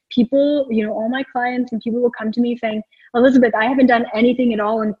time. People, all my clients and people will come to me saying, Elizabeth, I haven't done anything at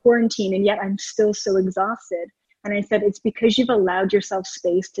all in quarantine, and yet I'm still so exhausted. And I said, it's because you've allowed yourself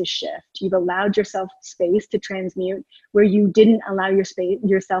space to shift. You've allowed yourself space to transmute where you didn't allow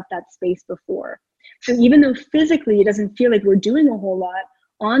yourself that space before. So even though physically it doesn't feel like we're doing a whole lot,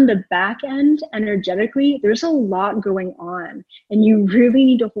 on the back end, energetically, there's a lot going on, and you really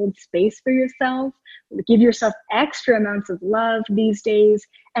need to hold space for yourself, give yourself extra amounts of love these days,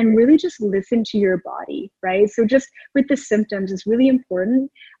 and really just listen to your body, right? So just with the symptoms, it's really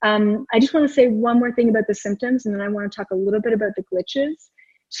important. I just want to say one more thing about the symptoms, and then I want to talk a little bit about the glitches.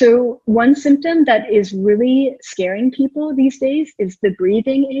 So one symptom that is really scaring people these days is the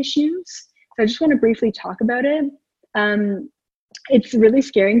breathing issues. So I just want to briefly talk about it. It's really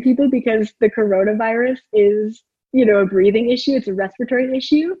scaring people because the coronavirus is, a breathing issue. It's a respiratory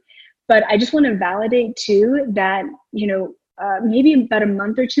issue. But I just want to validate too that, maybe about a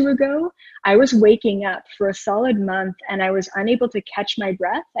month or two ago, I was waking up for a solid month and I was unable to catch my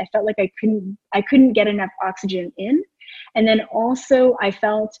breath. I felt like I couldn't get enough oxygen in. And then also I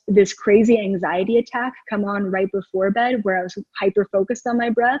felt this crazy anxiety attack come on right before bed where I was hyper focused on my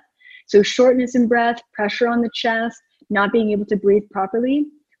breath. So shortness in breath, pressure on the chest, not being able to breathe properly.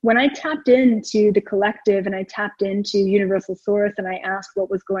 When I tapped into the collective and I tapped into Universal Source and I asked what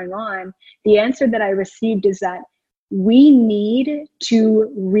was going on, the answer that I received is that we need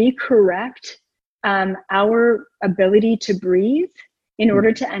to recorrect our ability to breathe in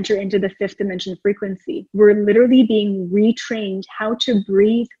order to enter into the fifth dimension frequency. We're literally being retrained how to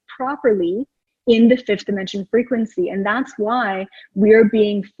breathe properly in the fifth dimension frequency. And that's why we're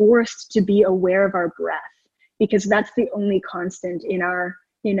being forced to be aware of our breath, because that's the only constant in our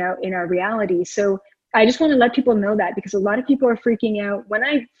reality. So I just want to let people know that, because a lot of people are freaking out. When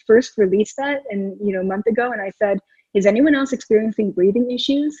I first released that and a month ago, and I said, is anyone else experiencing breathing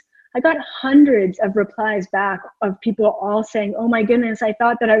issues? I got hundreds of replies back of people all saying, oh my goodness, I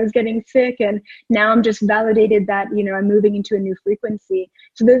thought that I was getting sick and now I'm just validated that, I'm moving into a new frequency.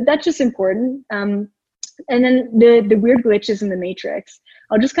 So that's just important. And then the weird glitches in the matrix.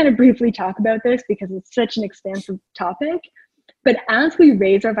 I'll just kind of briefly talk about this because it's such an expansive topic. But as we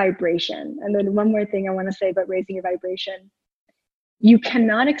raise our vibration, and then one more thing I want to say about raising your vibration, you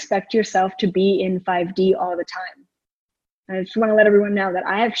cannot expect yourself to be in 5D all the time. I just want to let everyone know that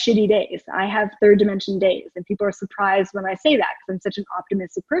I have shitty days. I have third dimension days, and people are surprised when I say that because I'm such an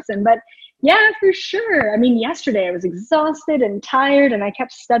optimistic person. But yeah, for sure. I mean, yesterday I was exhausted and tired, and I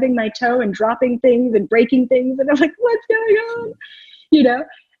kept stubbing my toe and dropping things and breaking things. And I'm like, what's going on?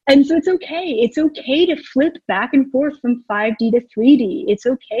 And so it's okay. It's okay to flip back and forth from 5D to 3D. It's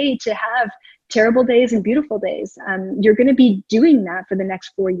okay to have terrible days and beautiful days. You're going to be doing that for the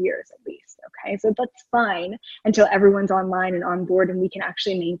next 4 years at least. Okay, so that's fine until everyone's online and on board and we can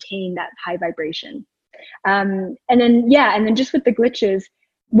actually maintain that high vibration. And then just with the glitches,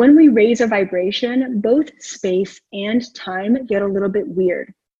 when we raise our vibration, both space and time get a little bit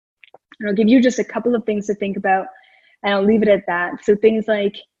weird. And I'll give you just a couple of things to think about, and I'll leave it at that. So things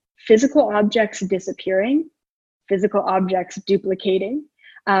like physical objects disappearing, physical objects duplicating,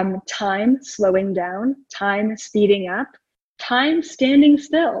 time slowing down, time speeding up, time standing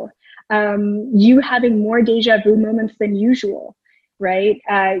still. You having more deja vu moments than usual, right?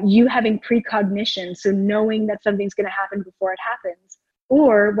 You having precognition, so knowing that something's going to happen before it happens.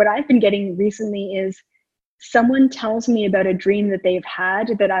 Or what I've been getting recently is someone tells me about a dream that they've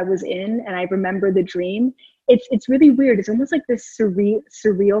had that I was in, and I remember the dream. It's really weird. It's almost like this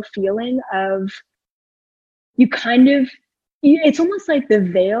surreal feeling of it's almost like the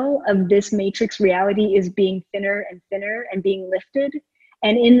veil of this matrix reality is being thinner and thinner and being lifted.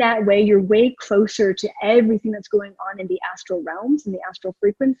 And in that way, you're way closer to everything that's going on in the astral realms and the astral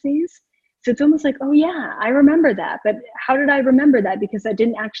frequencies. So it's almost like, oh yeah, I remember that. But how did I remember that? Because that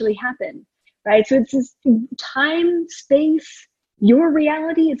didn't actually happen, right? So it's this time, space, your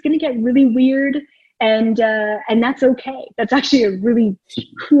reality. It's going to get really weird. And that's okay. That's actually a really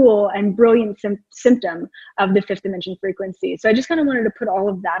cool and brilliant symptom of the fifth dimension frequency. So I just kind of wanted to put all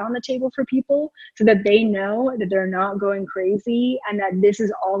of that on the table for people so that they know that they're not going crazy and that this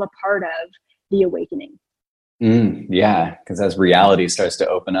is all a part of the awakening. Yeah, because as reality starts to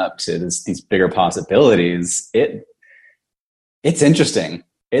open up to these bigger possibilities, it's interesting.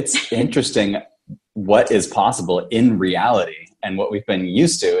 It's interesting what is possible in reality. And what we've been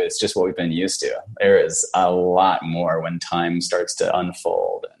used to is just what we've been used to. There is a lot more when time starts to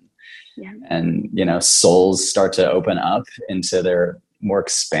unfold and souls start to open up into their more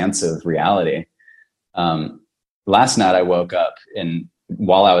expansive reality. Last night I woke up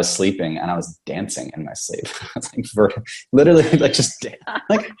while I was sleeping and I was dancing in my sleep. I was literally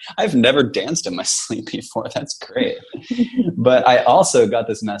I've never danced in my sleep before. That's great. But I also got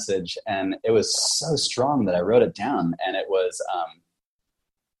this message and it was so strong that I wrote it down, and it was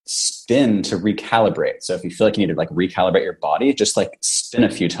spin to recalibrate. So if you feel like you need to recalibrate your body, just spin a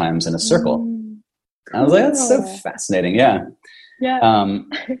few times in a circle. I was like, that's so fascinating. Yeah. Yeah.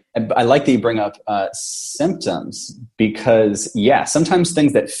 I like that you bring up symptoms because, sometimes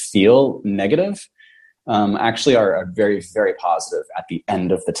things that feel negative actually are very, very positive at the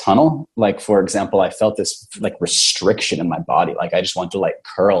end of the tunnel. Like, for example, I felt this restriction in my body. Like I just want to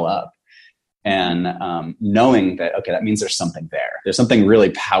curl up. and knowing that, okay, that means there's something there. There's something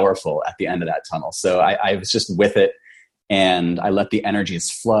really powerful at the end of that tunnel. So I was just with it, and I let the energies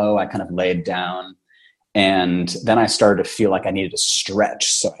flow. I kind of laid down, and then I started to feel like I needed to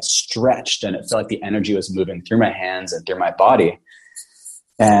stretch. So I stretched, and it felt like the energy was moving through my hands and through my body.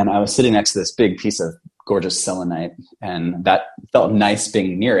 And I was sitting next to this big piece of gorgeous selenite, and that felt nice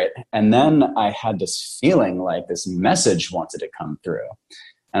being near it. And then I had this feeling like this message wanted to come through.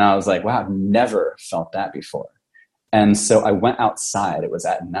 And I was like, wow, I've never felt that before. And so I went outside. It was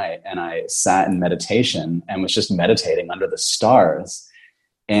at night, and I sat in meditation and was just meditating under the stars.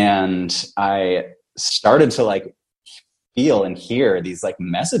 And I started to like feel and hear these like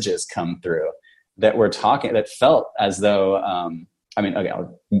messages come through that were talking, that felt as though,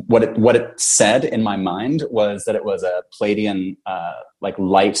 what it said in my mind was that it was a Pleiadian, like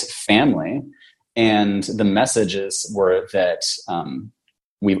light family. And the messages were that,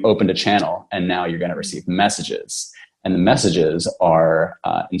 we've opened a channel, and now you're going to receive messages. And the messages are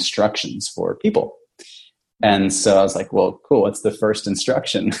instructions for people. And so I was like, well, cool. What's the first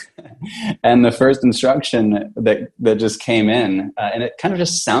instruction? And the first instruction that just came in, and it kind of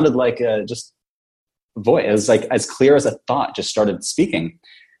just sounded like a just voice. It was like as clear as a thought just started speaking.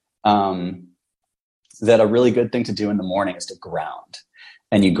 That a really good thing to do in the morning is to ground.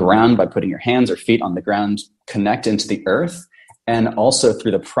 And you ground by putting your hands or feet on the ground, connect into the earth. And also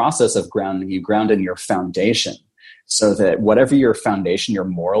through the process of grounding, you ground in your foundation, so that whatever your foundation, your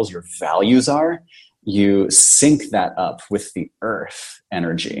morals, your values are, you sync that up with the earth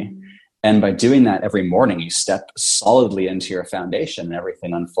energy. And by doing that every morning, you step solidly into your foundation, and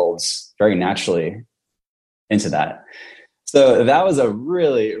everything unfolds very naturally into that. So that was a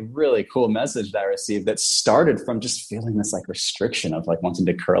really, really cool message that I received that started from just feeling this like restriction of like wanting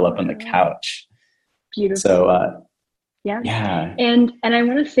to curl up on the couch. Beautiful. So, yeah. And I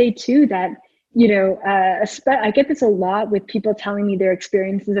want to say too that, I get this a lot with people telling me their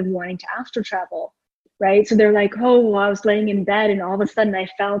experiences of wanting to astral travel, right? So they're like, oh, well, I was laying in bed and all of a sudden I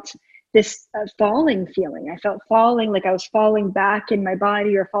felt this falling feeling. I felt falling, like I was falling back in my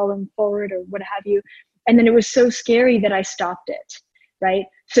body or falling forward or what have you. And then it was so scary that I stopped it, right?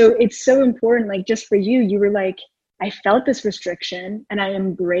 So it's so important, like just for you, you were like, I felt this restriction and I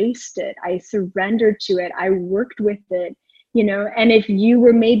embraced it. I surrendered to it. I worked with it, and if you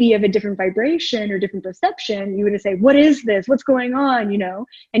were maybe of a different vibration or different perception, you would have said, what is this? What's going on?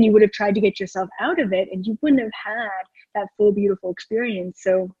 And you would have tried to get yourself out of it, and you wouldn't have had that full, beautiful experience.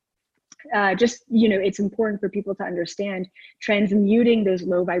 So it's important for people to understand transmuting those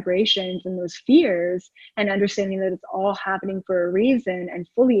low vibrations and those fears, and understanding that it's all happening for a reason, and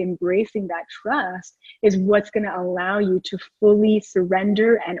fully embracing that trust is what's going to allow you to fully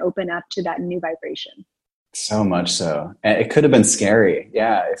surrender and open up to that new vibration. So much so. And it could have been scary.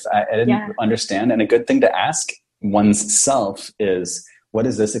 Yeah. If I didn't understand. And a good thing to ask one's self is, what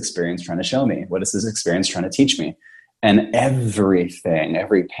is this experience trying to show me? What is this experience trying to teach me? And everything,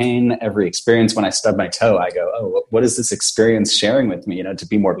 every pain, every experience, when I stub my toe, I go, oh, what is this experience sharing with me, to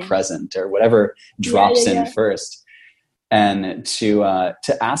be more present, or whatever drops in first. And to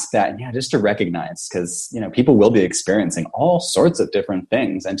ask that, and just to recognize, because, people will be experiencing all sorts of different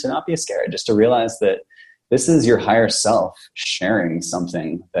things, and to not be scared, just to realize that this is your higher self sharing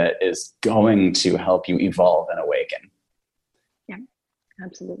something that is going to help you evolve and awaken. Yeah,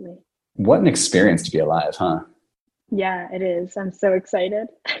 absolutely. What an experience to be alive, huh? Yeah, it is. I'm so excited.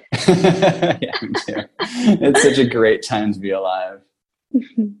 Yeah, me too. It's such a great time to be alive.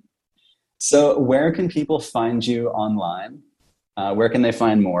 So where can people find you online? Where can they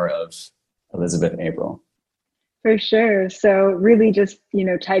find more of Elizabeth April? For sure. So really just,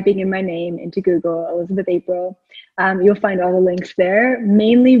 typing in my name into Google, Elizabeth April, you'll find all the links there.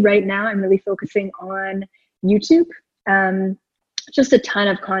 Mainly right now, I'm really focusing on YouTube. Just a ton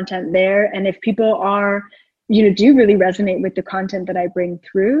of content there. And if people are do really resonate with the content that I bring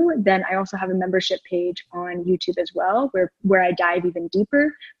through, then I also have a membership page on YouTube as well, where I dive even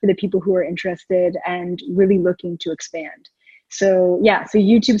deeper for the people who are interested and really looking to expand. So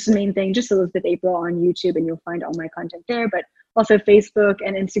YouTube's the main thing, just Elizabeth April on YouTube, and you'll find all my content there, but also Facebook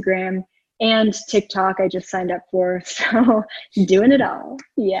and Instagram and TikTok I just signed up for. So doing it all.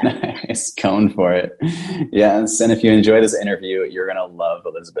 Yeah. Nice. Going for it. Yes. And if you enjoy this interview, you're going to love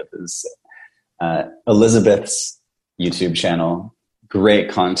Elizabeth's YouTube channel. Great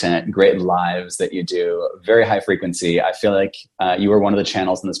content, great lives that you do, very high frequency. I feel like you are one of the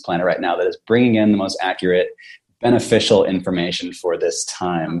channels on this planet right now that is bringing in the most accurate, beneficial information for this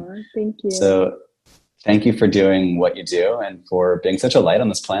time. Oh, thank you. So thank you for doing what you do and for being such a light on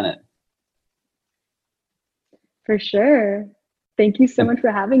this planet. For sure. Thank you so much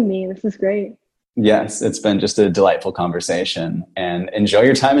for having me. This is great. Yes, it's been just a delightful conversation, and enjoy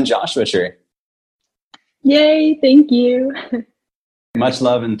your time in Joshua Tree. Yay. Thank you. Much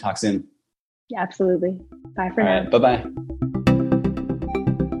love and talk soon. Yeah, absolutely. Bye for All now. right, bye-bye.